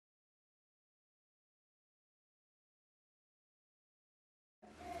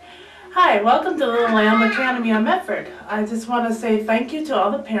Hi, welcome to Little Lamb Academy on Medford. I just want to say thank you to all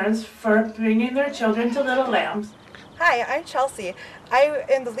the parents for bringing their children to Little Lambs. Hi, I'm Chelsea. I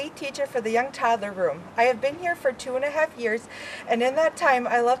am the lead teacher for the young toddler room. I have been here for 2.5 years, and in that time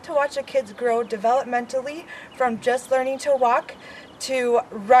I love to watch the kids grow developmentally from just learning to walk to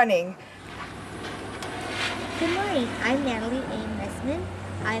running. Good morning, I'm Natalie A. Messman.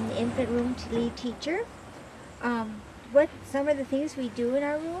 I'm the infant room lead teacher. Some of the things we do in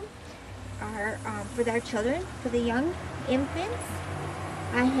our room are for our children, for the young infants.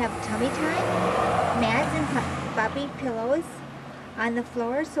 I have tummy time, mats and bobby pillows on the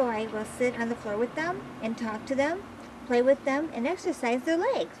floor, so I will sit on the floor with them and talk to them, play with them, and exercise their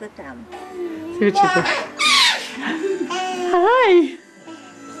legs with them. Hi!